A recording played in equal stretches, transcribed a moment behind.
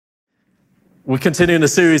We're continuing the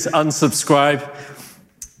series, Unsubscribe.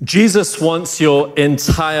 Jesus wants your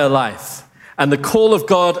entire life. And the call of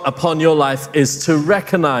God upon your life is to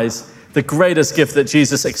recognize the greatest gift that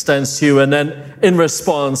Jesus extends to you. And then in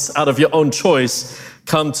response, out of your own choice,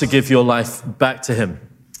 come to give your life back to him.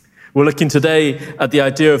 We're looking today at the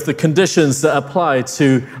idea of the conditions that apply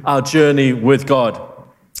to our journey with God.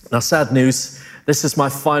 Now, sad news, this is my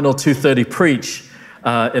final 2:30 preach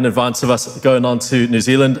in advance of us going on to New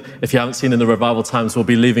Zealand. If you haven't seen in the revival times, we'll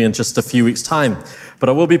be leaving in just a few weeks' time. But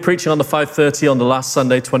I will be preaching on the 5:30 on the last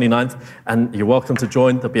Sunday, 29th, and you're welcome to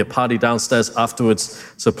join. There'll be a party downstairs afterwards,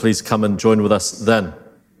 so please come and join with us then.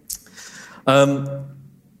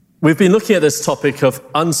 We've been looking at this topic of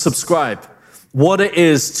unsubscribe, what it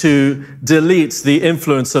is to delete the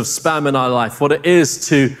influence of spam in our life, what it is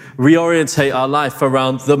to reorientate our life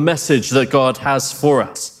around the message that God has for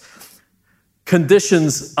us.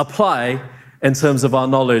 Conditions apply in terms of our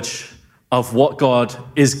knowledge of what God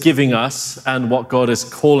is giving us and what God is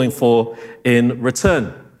calling for in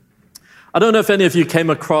return. I don't know if any of you came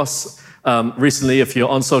across recently, if you're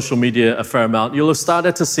on social media a fair amount, you'll have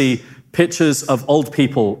started to see pictures of old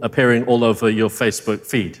people appearing all over your Facebook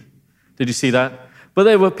feed. Did you see that? But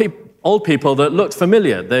they were old people that looked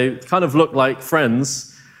familiar. They kind of looked like friends,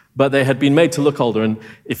 but they had been made to look older. And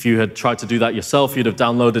if you had tried to do that yourself, you'd have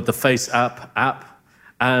downloaded the Face app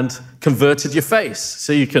and converted your face.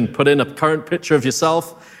 So you can put in a current picture of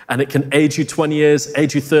yourself, and it can age you 20 years,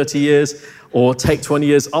 age you 30 years, or take 20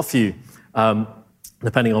 years off you,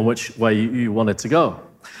 depending on which way you wanted to go.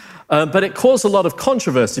 But it caused a lot of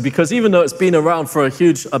controversy because even though it's been around for a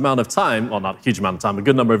huge amount of time, well, not a huge amount of time, a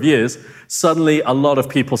good number of years, suddenly a lot of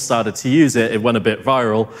people started to use it. It went a bit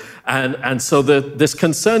viral. And so this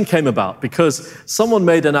concern came about because someone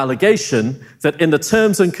made an allegation that in the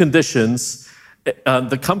terms and conditions,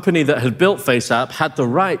 the company that had built FaceApp had the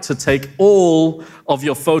right to take all of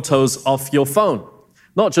your photos off your phone,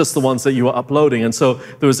 not just the ones that you were uploading. And so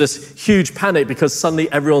there was this huge panic because suddenly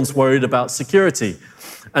everyone's worried about security.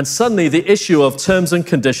 And suddenly the issue of terms and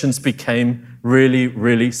conditions became really,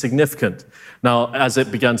 really significant. Now, as it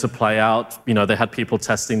began to play out, they had people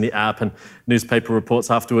testing the app and newspaper reports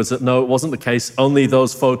afterwards that no, it wasn't the case. Only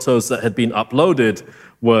those photos that had been uploaded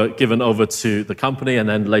were given over to the company and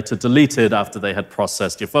then later deleted after they had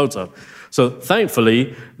processed your photo. So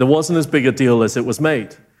thankfully, there wasn't as big a deal as it was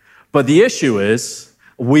made. But the issue is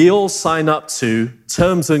we all sign up to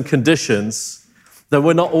terms and conditions that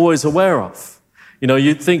we're not always aware of.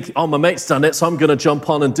 You'd think, oh, my mate's done it, so I'm going to jump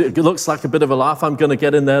on and do it. It looks like a bit of a laugh. I'm going to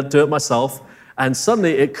get in there, do it myself. And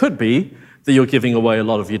suddenly it could be that you're giving away a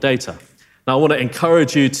lot of your data. Now, I want to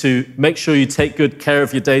encourage you to make sure you take good care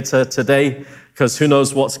of your data today, because who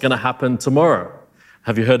knows what's going to happen tomorrow.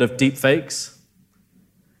 Have you heard of deep fakes?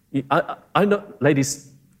 I know,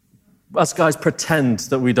 ladies, us guys pretend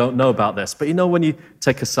that we don't know about this. But when you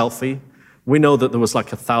take a selfie, we know that there was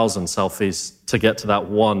like 1,000 selfies to get to that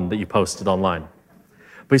one that you posted online.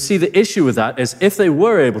 But you see, the issue with that is if they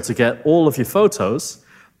were able to get all of your photos,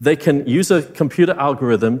 they can use a computer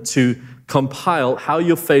algorithm to compile how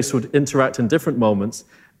your face would interact in different moments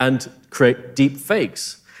and create deep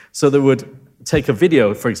fakes. So they would take a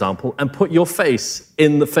video, for example, and put your face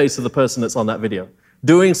in the face of the person that's on that video,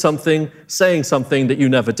 doing something, saying something that you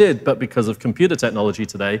never did, but because of computer technology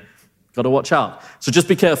today, got to watch out. So just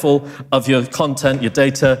be careful of your content, your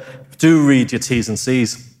data. Do read your T's and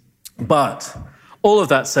C's. But all of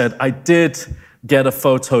that said, I did get a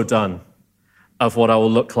photo done of what I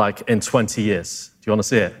will look like in 20 years. Do you want to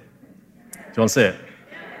see it? Do you want to see it?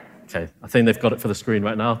 Okay, I think they've got it for the screen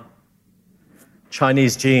right now.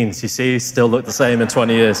 Chinese genes, you see, still look the same in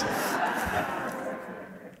 20 years.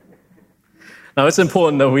 Now, it's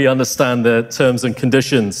important that we understand the terms and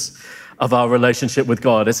conditions of our relationship with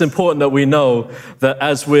God. It's important that we know that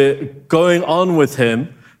as we're going on with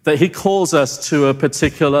him, that he calls us to a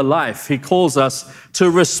particular life. He calls us to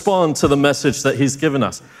respond to the message that he's given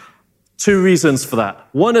us. Two reasons for that.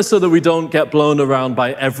 One is so that we don't get blown around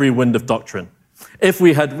by every wind of doctrine. If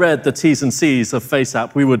we had read the T's and C's of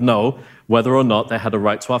FaceApp, we would know whether or not they had a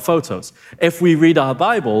right to our photos. If we read our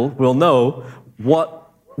Bible, we'll know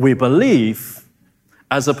what we believe,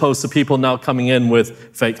 as opposed to people now coming in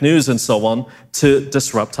with fake news and so on to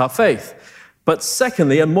disrupt our faith. But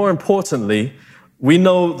secondly, and more importantly, we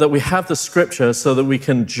know that we have the scripture so that we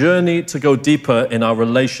can journey to go deeper in our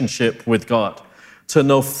relationship with God, to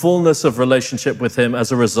know fullness of relationship with him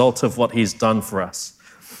as a result of what he's done for us.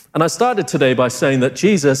 And I started today by saying that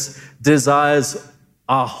Jesus desires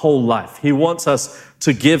our whole life. He wants us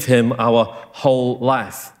to give him our whole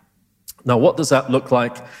life. Now, what does that look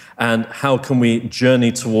like, and how can we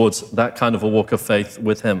journey towards that kind of a walk of faith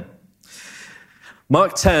with him?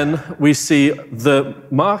 Mark 10, we see the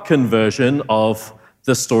Markan version of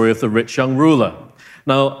the story of the rich young ruler.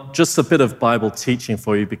 Now, just a bit of Bible teaching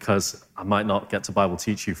for you, because I might not get to Bible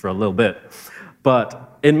teach you for a little bit.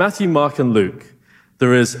 But in Matthew, Mark, and Luke,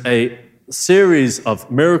 there is a series of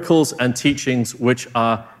miracles and teachings which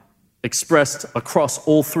are expressed across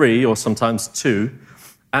all three, or sometimes two.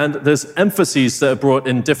 And there's emphases that are brought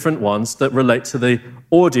in different ones that relate to the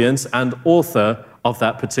audience and author of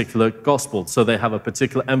that particular gospel. So they have a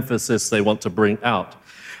particular emphasis they want to bring out.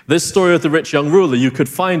 This story of the rich young ruler, you could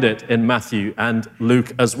find it in Matthew and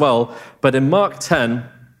Luke as well. But in Mark 10,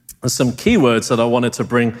 there's some keywords that I wanted to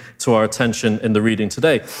bring to our attention in the reading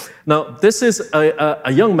today. Now, this is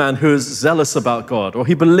a young man who is zealous about God, or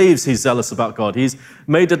he believes he's zealous about God. He's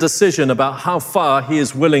made a decision about how far he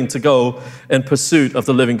is willing to go in pursuit of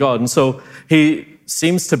the living God. And so he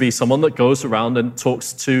seems to be someone that goes around and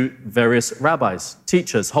talks to various rabbis,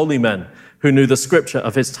 teachers, holy men who knew the scripture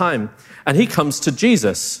of his time. And he comes to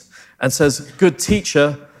Jesus and says, "Good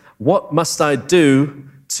teacher, what must I do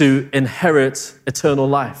to inherit eternal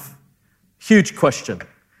life?" Huge question.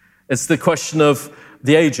 It's the question of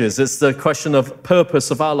the ages. It's the question of purpose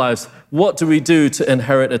of our lives. What do we do to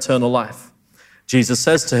inherit eternal life? Jesus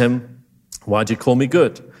says to him, "Why do you call me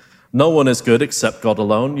good? No one is good except God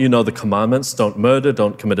alone. You know the commandments: don't murder,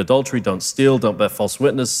 don't commit adultery, don't steal, don't bear false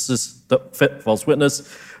witness,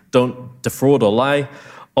 don't defraud or lie,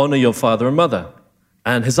 honor your father and mother."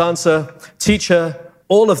 And his answer, "Teacher,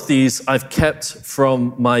 all of these I've kept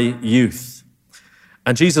from my youth."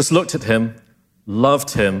 And Jesus looked at him,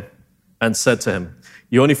 loved him, and said to him.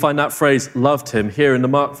 You only find that phrase, loved him, here in the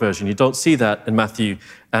Mark version. You don't see that in Matthew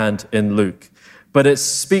and in Luke. But it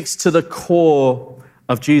speaks to the core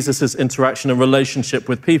of Jesus' interaction and relationship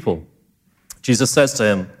with people. Jesus says to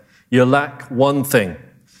him, "You lack one thing.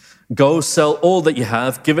 Go sell all that you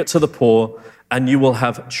have, give it to the poor, and you will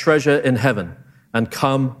have treasure in heaven. And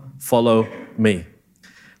come, follow me."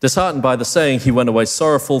 Disheartened by the saying, he went away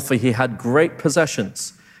sorrowful, for he had great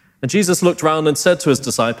possessions. And Jesus looked round and said to his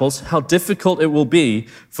disciples, "How difficult it will be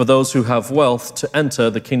for those who have wealth to enter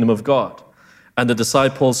the kingdom of God." And the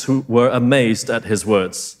disciples who were amazed at his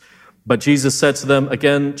words. But Jesus said to them,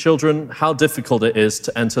 "Again, children, how difficult it is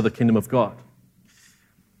to enter the kingdom of God."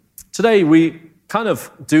 Today, we kind of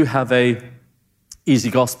do have a easy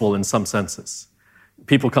gospel in some senses.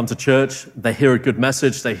 People come to church, they hear a good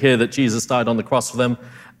message, they hear that Jesus died on the cross for them,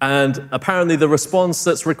 and apparently the response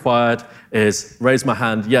that's required is, raise my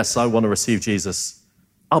hand, yes, I want to receive Jesus.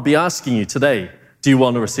 I'll be asking you today, do you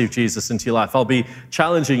want to receive Jesus into your life? I'll be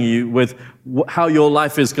challenging you with how your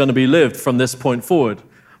life is going to be lived from this point forward.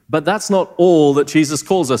 But that's not all that Jesus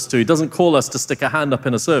calls us to. He doesn't call us to stick a hand up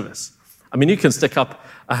in a service. I mean, you can stick up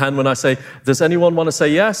a hand when I say, does anyone want to say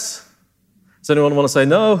yes? Does anyone want to say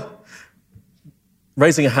no?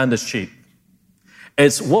 Raising a hand is cheap.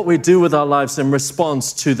 It's what we do with our lives in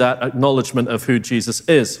response to that acknowledgement of who Jesus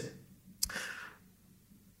is.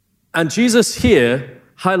 And Jesus here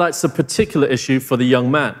highlights a particular issue for the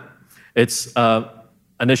young man. It's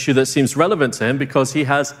an issue that seems relevant to him because he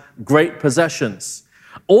has great possessions.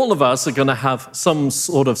 All of us are going to have some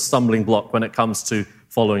sort of stumbling block when it comes to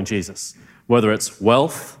following Jesus, whether it's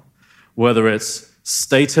wealth, whether it's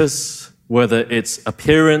status, whether it's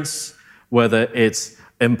appearance, whether it's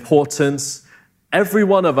importance. Every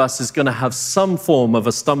one of us is going to have some form of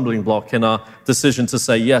a stumbling block in our decision to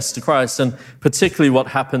say yes to Christ. And particularly what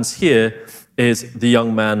happens here is the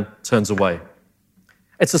young man turns away.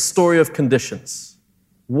 It's a story of conditions.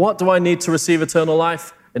 What do I need to receive eternal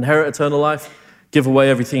life, inherit eternal life? Give away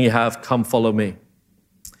everything you have, come follow me.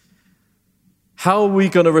 How are we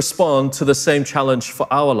going to respond to the same challenge for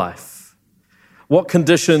our life? What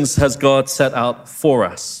conditions has God set out for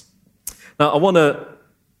us? Now, I want to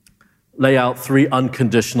lay out 3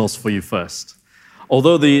 unconditionals for you first.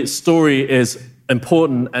 Although the story is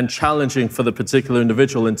important and challenging for the particular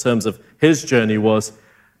individual in terms of his journey was,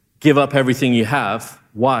 give up everything you have.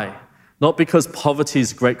 Why? Not because poverty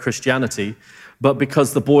is great Christianity, but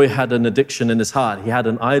because the boy had an addiction in his heart. He had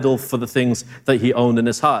an idol for the things that he owned in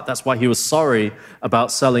his heart. That's why he was sorry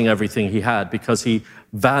about selling everything he had, because he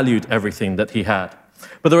valued everything that he had.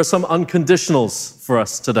 But there are some unconditionals for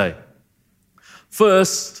us today.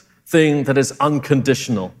 First thing that is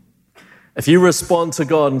unconditional. If you respond to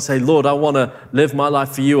God and say, Lord, I want to live my life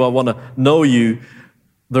for you, I want to know you,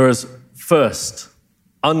 there is first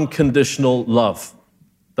unconditional love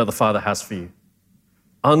that the Father has for you.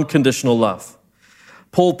 Unconditional love.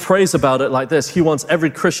 Paul prays about it like this. He wants every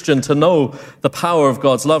Christian to know the power of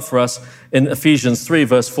God's love for us in Ephesians 3,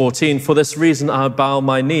 verse 14. For this reason I bow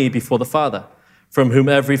my knee before the Father, from whom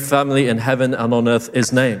every family in heaven and on earth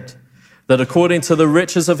is named, that according to the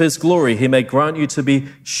riches of his glory, he may grant you to be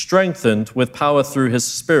strengthened with power through his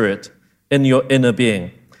Spirit in your inner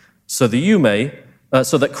being, so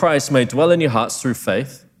that Christ may dwell in your hearts through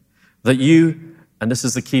faith, that you, and this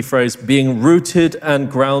is the key phrase, being rooted and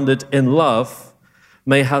grounded in love,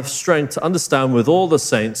 may have strength to understand with all the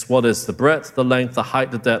saints what is the breadth, the length, the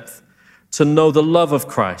height, the depth, to know the love of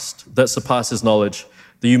Christ that surpasses knowledge,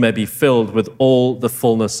 that you may be filled with all the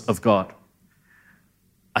fullness of God.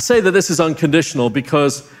 I say that this is unconditional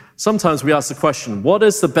because sometimes we ask the question, what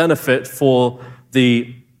is the benefit for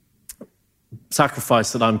the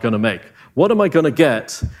sacrifice that I'm going to make? What am I going to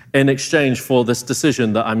get in exchange for this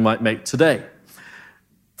decision that I might make today?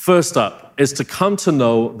 First up is to come to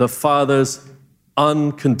know the Father's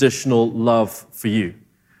unconditional love for you.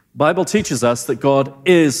 The Bible teaches us that God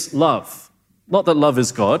is love. Not that love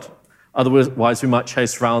is God, otherwise we might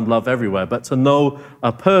chase around love everywhere, but to know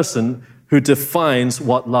a person who defines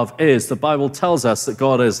what love is. The Bible tells us that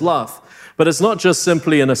God is love, but it's not just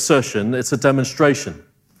simply an assertion, it's a demonstration.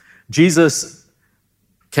 Jesus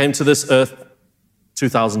came to this earth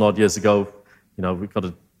 2,000 odd years ago. You know, we've got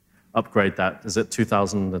to upgrade that. Is it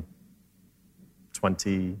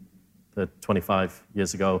 2020, 25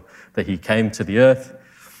 years ago that he came to the earth?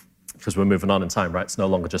 Because we're moving on in time, right? It's no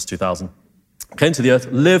longer just 2000. Came to the earth,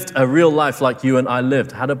 lived a real life like you and I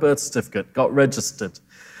lived, had a birth certificate, got registered,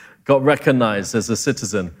 got recognized as a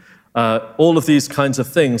citizen, all of these kinds of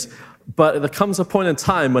things. But there comes a point in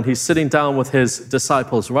time when he's sitting down with his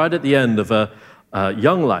disciples right at the end of a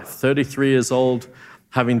young life, 33 years old,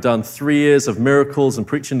 having done 3 years of miracles and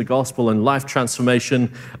preaching the gospel and life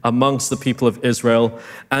transformation amongst the people of Israel.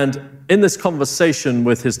 And in this conversation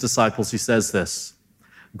with his disciples, he says this: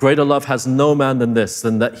 greater love has no man than this,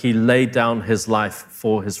 than that he laid down his life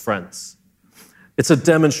for his friends. It's a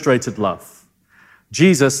demonstrated love.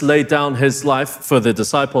 Jesus laid down his life for the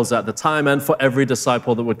disciples at the time and for every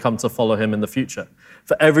disciple that would come to follow him in the future.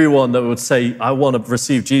 For everyone that would say, I want to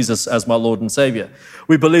receive Jesus as my Lord and Savior.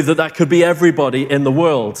 We believe that that could be everybody in the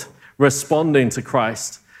world responding to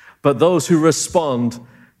Christ. But those who respond,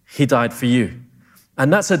 he died for you.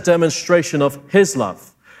 And that's a demonstration of his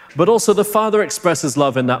love. But also the Father expresses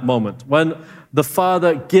love in that moment. When the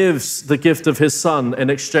Father gives the gift of his Son in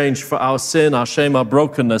exchange for our sin, our shame, our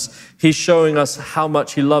brokenness, he's showing us how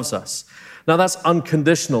much he loves us. Now that's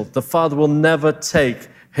unconditional. The Father will never take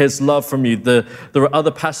his love from you. There are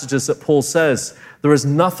other passages that Paul says, there is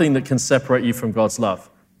nothing that can separate you from God's love,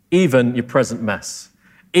 even your present mess.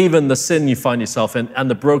 Even the sin you find yourself in, and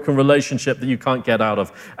the broken relationship that you can't get out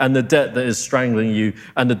of, and the debt that is strangling you,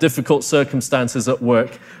 and the difficult circumstances at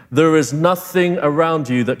work. There is nothing around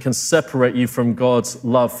you that can separate you from God's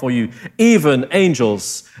love for you. Even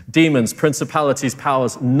angels, demons, principalities,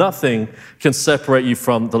 powers, nothing can separate you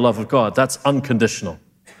from the love of God. That's unconditional.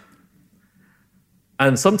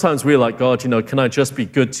 And sometimes we're like, God, can I just be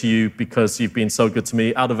good to you because you've been so good to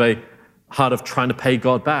me, out of a heart of trying to pay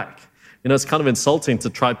God back? It's kind of insulting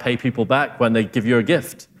to try to pay people back when they give you a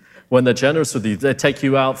gift, when they're generous with you. They take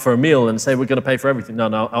you out for a meal and say, we're going to pay for everything.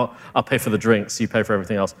 No, I'll pay for the drinks. You pay for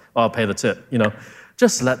everything else. I'll pay the tip.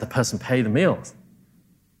 Just let the person pay the meals.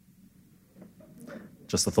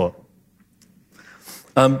 Just a thought.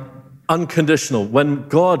 Unconditional. When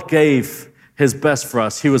God gave his best for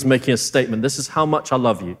us, he was making a statement. This is how much I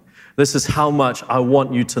love you. This is how much I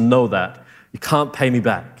want you to know that. You can't pay me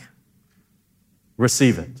back.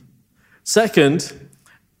 Receive it. Second,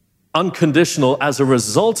 unconditional as a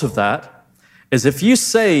result of that is if you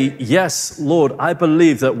say, yes, Lord, I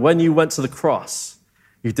believe that when you went to the cross,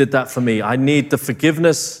 you did that for me. I need the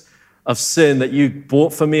forgiveness of sin that you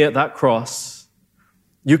bought for me at that cross.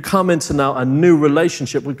 You come into now a new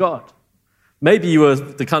relationship with God. Maybe you were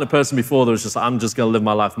the kind of person before that was just, I'm just going to live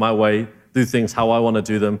my life my way, do things how I want to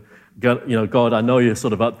do them. God, I know you're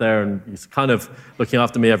sort of up there and you're kind of looking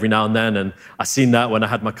after me every now and then. And I've seen that when I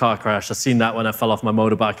had my car crash. I've seen that when I fell off my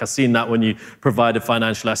motorbike. I've seen that when you provided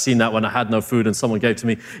financially. I've seen that when I had no food and someone gave to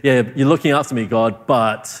me. Yeah, you're looking after me, God,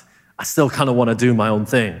 but I still kind of want to do my own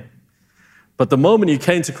thing. But the moment you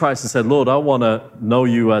came to Christ and said, Lord, I want to know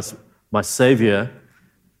you as my Savior,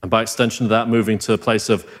 and by extension of that, moving to a place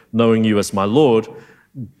of knowing you as my Lord,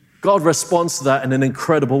 God responds to that in an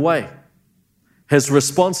incredible way. His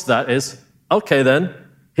response to that is, okay then,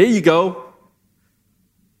 here you go.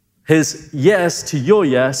 His yes to your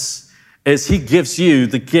yes is he gives you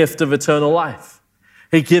the gift of eternal life.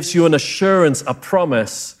 He gives you an assurance, a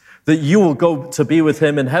promise that you will go to be with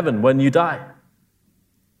him in heaven when you die.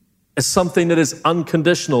 It's something that is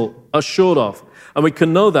unconditional, assured of. And we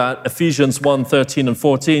can know that Ephesians 1:13 and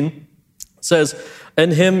 14 says,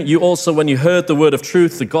 in him you also, when you heard the word of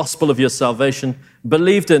truth, the gospel of your salvation,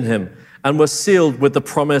 believed in him. and we're sealed with the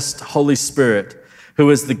promised Holy Spirit, who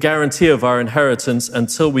is the guarantee of our inheritance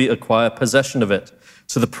until we acquire possession of it,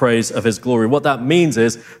 to the praise of his glory. What that means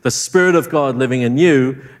is the Spirit of God living in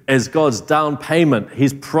you is God's down payment.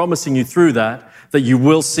 He's promising you through that you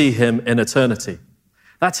will see him in eternity.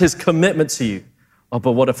 That's his commitment to you. Oh,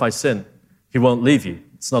 but what if I sin? He won't leave you.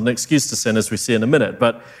 It's not an excuse to sin, as we see in a minute,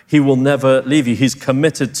 but he will never leave you. He's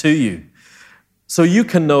committed to you. So you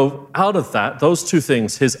can know out of that, those two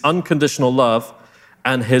things, his unconditional love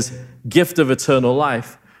and his gift of eternal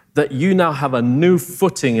life, that you now have a new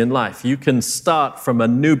footing in life. You can start from a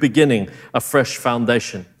new beginning, a fresh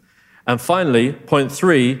foundation. And finally, point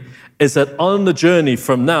 3 is that on the journey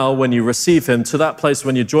from now, when you receive him, to that place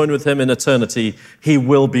when you join with him in eternity, he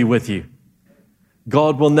will be with you.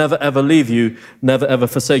 God will never, ever leave you, never, ever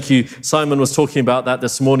forsake you. Simon was talking about that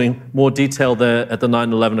this morning, more detail there at the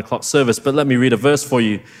 9-11 o'clock service. But let me read a verse for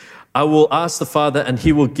you. I will ask the Father, and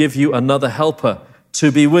he will give you another helper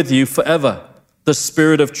to be with you forever, the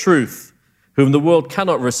Spirit of truth, whom the world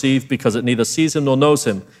cannot receive because it neither sees him nor knows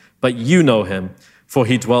him. But you know him, for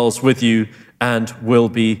he dwells with you and will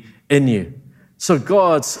be in you. So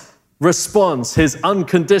God's response, his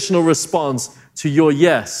unconditional response to your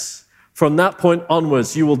yes, from that point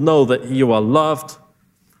onwards, you will know that you are loved,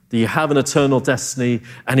 that you have an eternal destiny,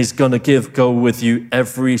 and he's going to go with you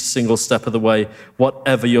every single step of the way,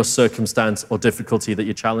 whatever your circumstance or difficulty that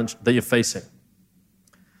you're facing.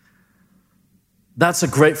 That's a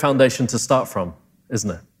great foundation to start from,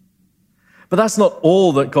 isn't it? But that's not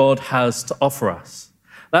all that God has to offer us.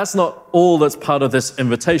 That's not all that's part of this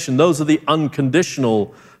invitation. Those are the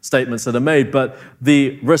unconditional statements that are made, but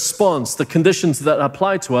the response, the conditions that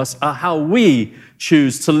apply to us are how we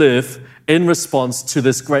choose to live in response to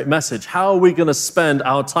this great message. How are we going to spend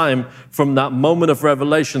our time from that moment of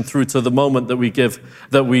revelation through to the moment that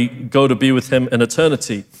we go to be with him in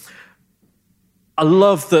eternity? I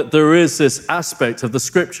love that there is this aspect of the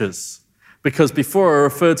scriptures, because before I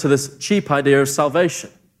referred to this cheap idea of salvation.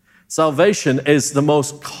 Salvation is the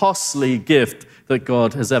most costly gift that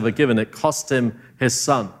God has ever given. It cost him his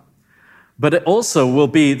son. But it also will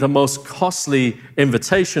be the most costly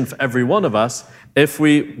invitation for every one of us if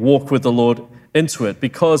we walk with the Lord into it.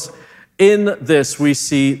 Because in this we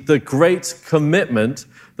see the great commitment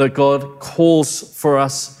that God calls for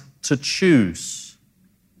us to choose.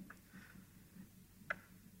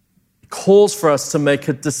 He calls for us to make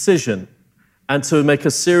a decision and to make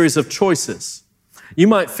a series of choices. You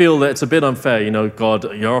might feel that it's a bit unfair.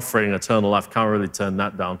 God, you're offering eternal life, can't really turn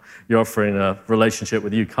that down. You're offering a relationship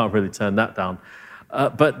with you, can't really turn that down.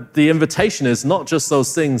 But the invitation is not just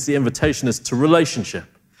those things. The invitation is to relationship.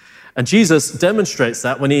 And Jesus demonstrates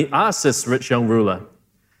that when he asks this rich young ruler.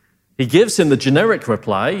 He gives him the generic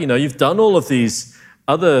reply. You've done all of these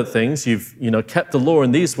other things. You've, kept the law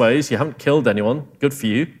in these ways. You haven't killed anyone. Good for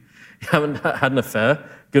you. You haven't had an affair.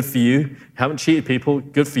 Good for you. You haven't cheated people.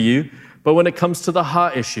 Good for you. But when it comes to the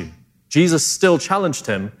heart issue, Jesus still challenged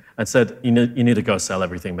him and said, you need to go sell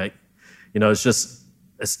everything, mate.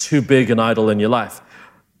 It's too big an idol in your life.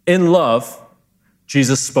 In love,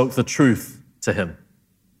 Jesus spoke the truth to him.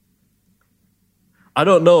 I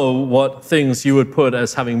don't know what things you would put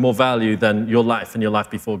as having more value than your life and your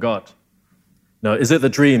life before God. No, is it the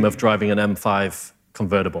dream of driving an M5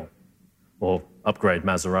 convertible or upgrade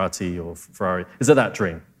Maserati or Ferrari? Is it that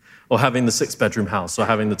dream? Or having the 6-bedroom house, or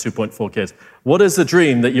having the 2.4 kids? What is the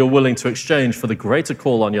dream that you're willing to exchange for the greater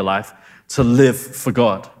call on your life to live for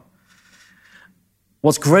God?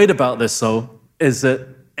 What's great about this, though, is that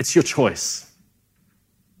it's your choice.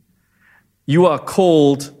 You are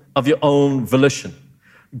called of your own volition.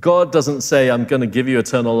 God doesn't say, I'm going to give you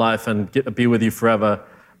eternal life and be with you forever,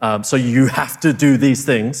 so you have to do these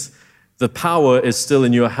things. The power is still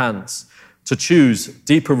in your hands to choose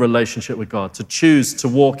deeper relationship with God, to choose to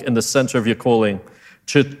walk in the center of your calling,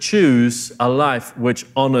 to choose a life which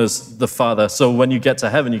honors the Father. So when you get to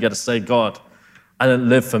heaven, you get to say, God, I didn't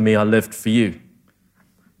live for me, I lived for you.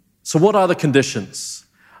 So what are the conditions?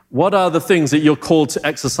 What are the things that you're called to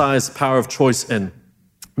exercise the power of choice in?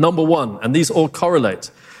 Number one, and these all correlate.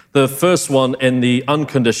 The first one in the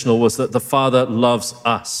unconditional was that the Father loves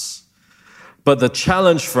us. But the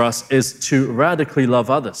challenge for us is to radically love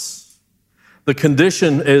others. The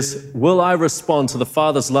condition is, will I respond to the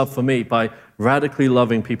Father's love for me by radically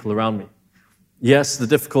loving people around me? Yes, the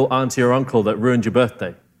difficult auntie or uncle that ruined your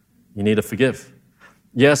birthday, you need to forgive.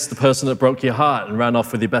 Yes, the person that broke your heart and ran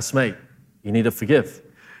off with your best mate, you need to forgive.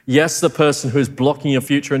 Yes, the person who is blocking your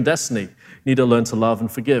future and destiny, you need to learn to love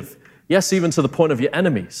and forgive. Yes, even to the point of your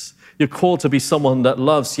enemies. You're called to be someone that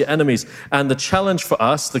loves your enemies. And the challenge for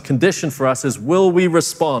us, the condition for us is, will we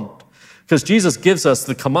respond? Because Jesus gives us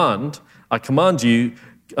the command, I command you,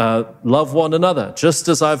 love one another. Just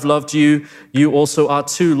as I've loved you, you also are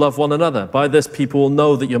to love one another. By this, people will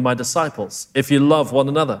know that you're my disciples, if you love one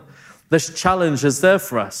another. This challenge is there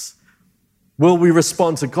for us. Will we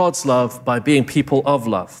respond to God's love by being people of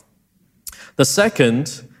love? The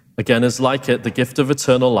second, again, is like it, the gift of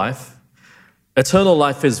eternal life. Eternal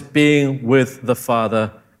life is being with the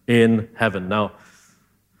Father in heaven. Now,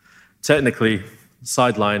 technically,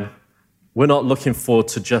 sideline, we're not looking forward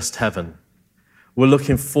to just heaven. We're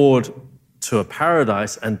looking forward to a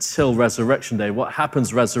paradise until resurrection day. What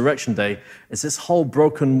happens resurrection day is this whole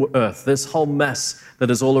broken earth, this whole mess that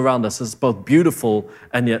is all around us, is both beautiful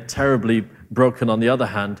and yet terribly broken on the other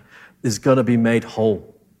hand, is going to be made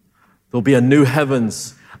whole. There'll be a new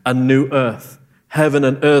heavens, a new earth. Heaven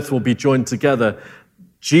and earth will be joined together.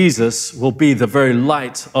 Jesus will be the very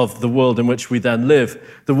light of the world in which we then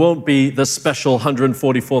live. There won't be the special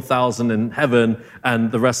 144,000 in heaven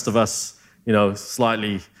and the rest of us,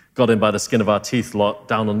 slightly got in by the skin of our teeth lot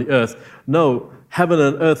down on the earth. No, heaven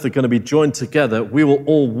and earth are going to be joined together. We will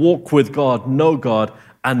all walk with God,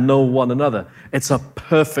 and know one another. It's a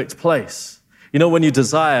perfect place. When you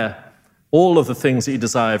desire all of the things that you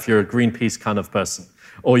desire if you're a Greenpeace kind of person,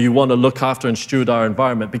 or you want to look after and steward our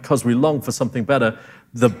environment because we long for something better,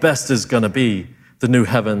 the best is going to be the new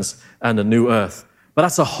heavens and the new earth. But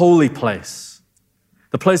that's a holy place.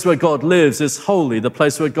 The place where God lives is holy. The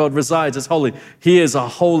place where God resides is holy. He is a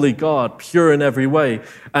holy God, pure in every way.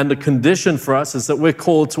 And the condition for us is that we're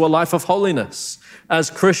called to a life of holiness as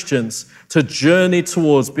Christians, to journey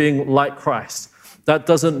towards being like Christ. That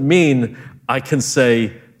doesn't mean I can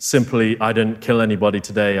say simply, I didn't kill anybody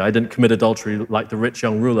today, I didn't commit adultery like the rich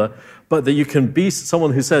young ruler, but that you can be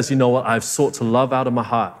someone who says, I've sought to love out of my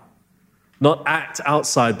heart. Not act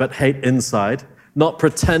outside, but hate inside. Not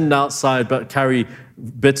pretend outside, but carry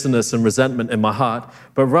bitterness and resentment in my heart,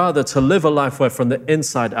 but rather to live a life where from the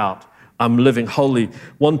inside out, I'm living holy.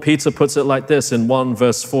 1 Peter puts it like this in 1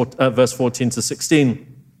 verse 14 to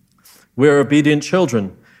 16. We are obedient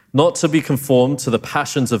children, not to be conformed to the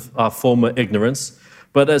passions of our former ignorance,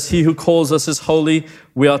 but as he who calls us is holy,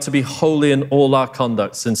 we are to be holy in all our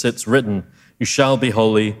conduct, since it's written, you shall be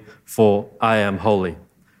holy, for I am holy.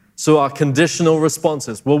 So our conditional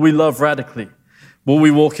responses, will we love radically? Will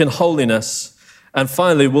we walk in holiness? And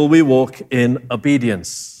finally, will we walk in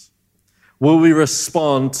obedience? Will we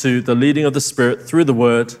respond to the leading of the Spirit through the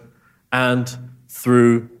Word and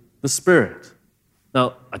through the Spirit?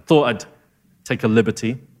 Now, I thought I'd take a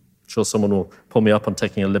liberty. I'm sure someone will pull me up on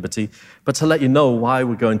taking a liberty. But to let you know why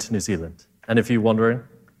we're going to New Zealand. And if you're wondering,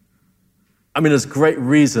 there's great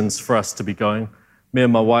reasons for us to be going. Me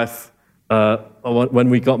and my wife, when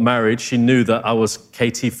we got married, she knew that I was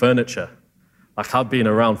KT Furniture. Like, I'd been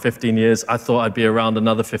around 15 years. I thought I'd be around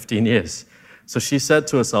another 15 years. So she said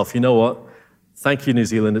to herself, you know what? Thank you, New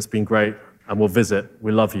Zealand. It's been great. And we'll visit.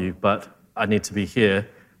 We love you. But I need to be here.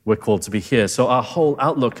 We're called to be here. So our whole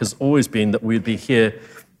outlook has always been that we'd be here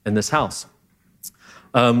in this house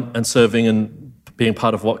and serving and being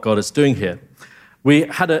part of what God is doing here. We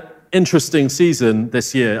had an interesting season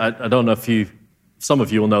this year. I don't know if some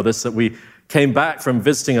of you will know this, that we came back from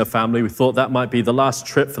visiting a family. We thought that might be the last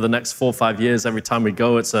trip for the next 4 or 5 years. Every time we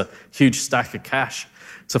go, it's a huge stack of cash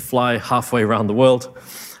to fly halfway around the world.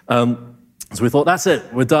 So we thought, that's it,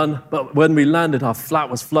 we're done. But when we landed, our flat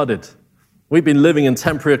was flooded. We've been living in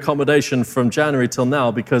temporary accommodation from January till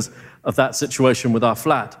now because of that situation with our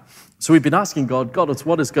flat. So we've been asking God,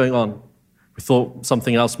 what is going on? We thought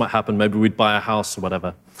something else might happen. Maybe we'd buy a house or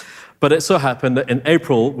whatever. But it so happened that in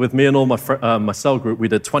April, with me and all my cell group, we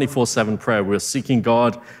did 24/7 prayer. We were seeking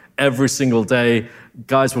God every single day.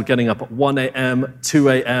 Guys were getting up at 1 a.m., 2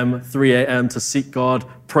 a.m., 3 a.m. to seek God,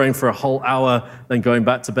 praying for a whole hour, then going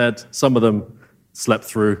back to bed. Some of them slept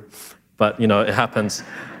through, but, it happens.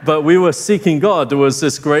 But we were seeking God. There was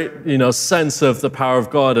this great, sense of the power of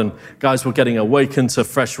God, and guys were getting awakened to a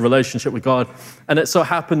fresh relationship with God. And it so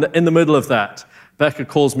happened that in the middle of that, Becca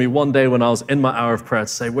calls me one day when I was in my hour of prayer to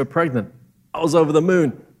say, we're pregnant. I was over the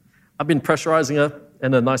moon. I've been pressurizing her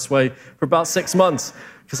in a nice way for about 6 months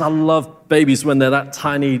because I love babies when they're that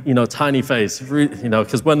tiny, tiny phase,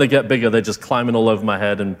 because when they get bigger, they're just climbing all over my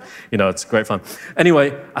head and, it's great fun.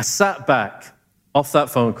 Anyway, I sat back off that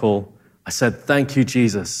phone call. I said, thank you,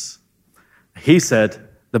 Jesus. He said,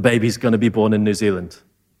 the baby's going to be born in New Zealand.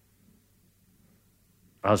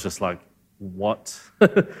 I was just like, what?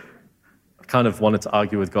 I kind of wanted to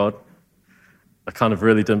argue with God. I kind of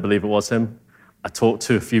really didn't believe it was him. I talked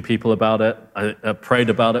to a few people about it. I prayed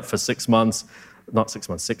about it for 6 months. Not 6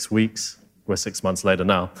 months, 6 weeks. We're 6 months later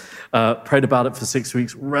now. Prayed about it for 6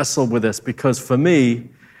 weeks, wrestled with this, because for me,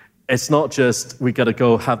 It's not just we got to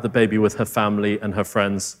go have the baby with her family and her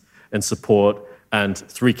friends and support and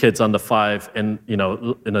 3 kids under 5 in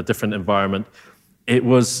a different environment. It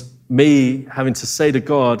was me having to say to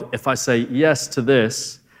God, if I say yes to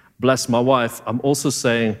this, bless my wife, I'm also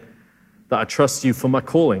saying that I trust you for my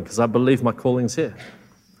calling because I believe my calling's here.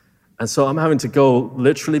 And so I'm having to go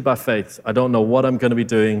literally by faith. I don't know what I'm going to be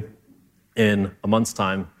doing in a month's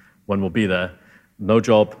time when we'll be there. No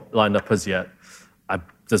job lined up as yet.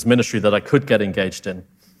 There's ministry that I could get engaged in.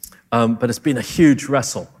 But it's been a huge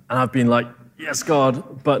wrestle. And I've been like, yes,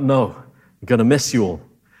 God, but no. I'm going to miss you all.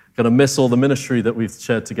 I'm going to miss all the ministry that we've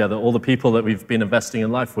shared together, all the people that we've been investing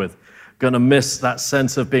in life with. Going to miss that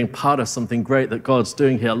sense of being part of something great that God's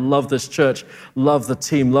doing here. Love this church, love the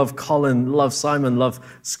team, love Colin, love Simon, love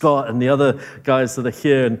Scott and the other guys that are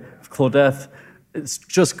here and Claudette. It's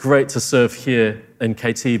just great to serve here in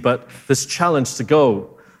KT, but this challenge to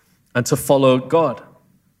go and to follow God,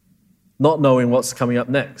 not knowing what's coming up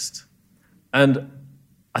next. And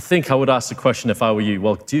I think I would ask the question if I were you,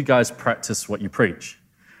 well, do you guys practice what you preach?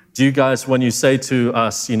 Do you guys, when you say to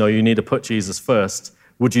us, you need to put Jesus first,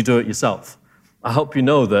 would you do it yourself? I hope you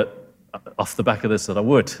know that off the back of this that I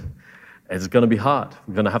would. It's going to be hard.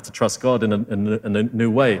 We're going to have to trust God in a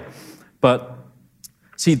new way. But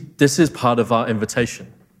see, this is part of our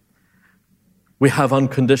invitation. We have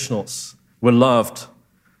unconditionals. We're loved.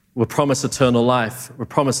 We're promised eternal life. We're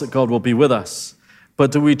promised that God will be with us.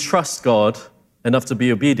 But do we trust God enough to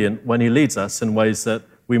be obedient when he leads us in ways that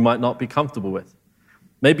we might not be comfortable with?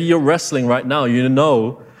 Maybe you're wrestling right now. You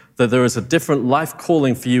know that there is a different life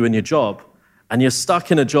calling for you in your job, and you're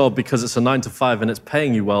stuck in a job because it's a 9-to-5 and it's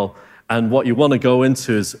paying you well, and what you want to go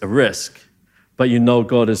into is a risk, but you know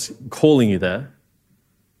God is calling you there.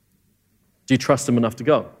 Do you trust him enough to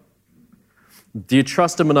go? Do you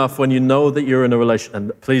trust him enough when you know that you're in a relationship?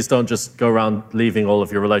 And please don't just go around leaving all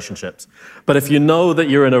of your relationships. But if you know that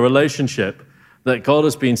you're in a relationship that God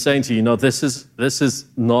has been saying to you, this is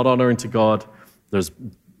not honoring to God. There's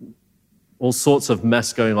all sorts of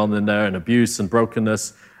mess going on in there and abuse and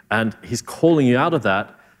brokenness, and he's calling you out of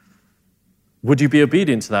that. Would you be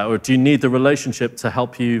obedient to that, or do you need the relationship to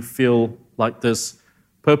help you feel like there's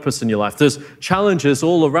purpose in your life? There's challenges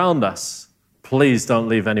all around us. Please don't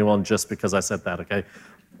leave anyone just because I said that, okay?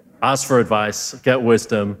 Ask for advice, get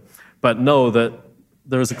wisdom, but know that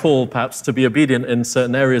there is a call perhaps to be obedient in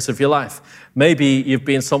certain areas of your life. Maybe you've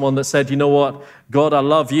been someone that said, you know what, God, I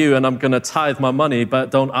love you and I'm going to tithe my money, but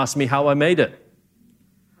don't ask me how I made it.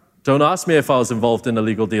 Don't ask me if I was involved in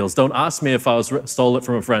illegal deals. Don't ask me if I stole it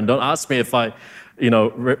from a friend. Don't ask me if I,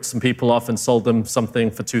 ripped some people off and sold them something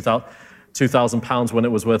for £2,000 when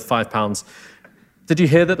it was worth £5. Did you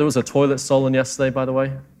hear that there was a toilet stolen yesterday, by the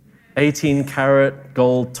way? 18-carat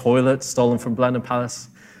gold toilet stolen from Blenheim Palace.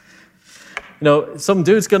 Some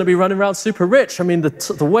dude's going to be running around super rich. I mean,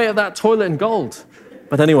 the weight of that toilet in gold.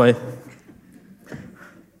 But anyway,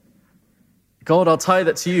 God, I'll tithe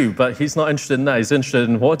it to you, but he's not interested in that. He's interested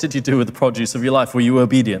in what did you do with the produce of your life? Were you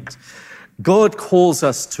obedient? God calls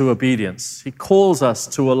us to obedience. He calls us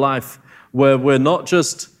to a life where we're not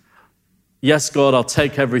just, yes, God, I'll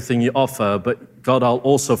take everything you offer, but God, I'll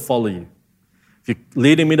also follow you. If you're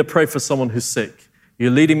leading me to pray for someone who's sick, you're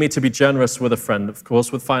leading me to be generous with a friend, of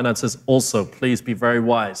course, with finances also. Please be very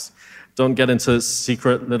wise. Don't get into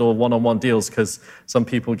secret little one-on-one deals because some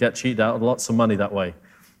people get cheated out of lots of money that way.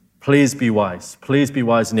 Please be wise. Please be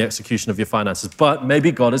wise in the execution of your finances. But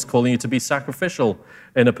maybe God is calling you to be sacrificial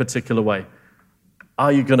in a particular way.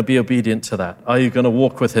 Are you going to be obedient to that? Are you going to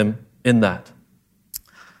walk with him in that?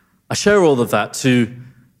 I share all of that to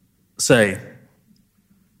say,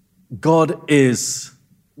 God is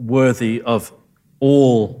worthy of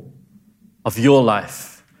all of your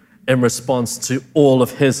life in response to all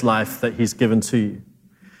of his life that he's given to you.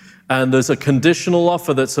 And there's a conditional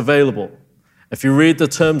offer that's available. If you read the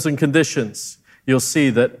terms and conditions, you'll see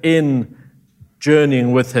that in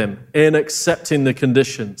journeying with him, in accepting the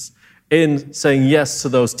conditions, in saying yes to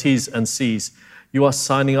those T's and C's, you are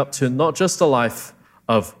signing up to not just a life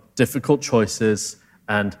of difficult choices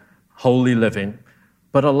and holy living,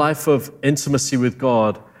 but a life of intimacy with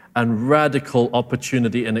God and radical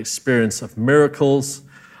opportunity and experience of miracles,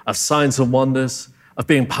 of signs and wonders, of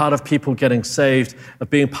being part of people getting saved, of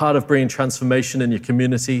being part of bringing transformation in your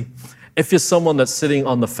community. If you're someone that's sitting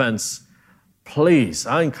on the fence, please,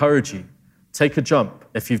 I encourage you, take a jump.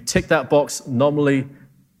 If you've ticked that box, nominally,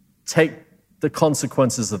 take the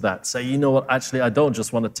consequences of that. Say, you know what, actually, I don't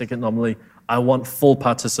just want to tick it nominally. I want full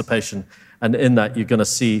participation. And in that, you're going to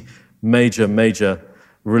see major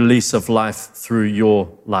release of life through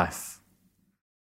your life.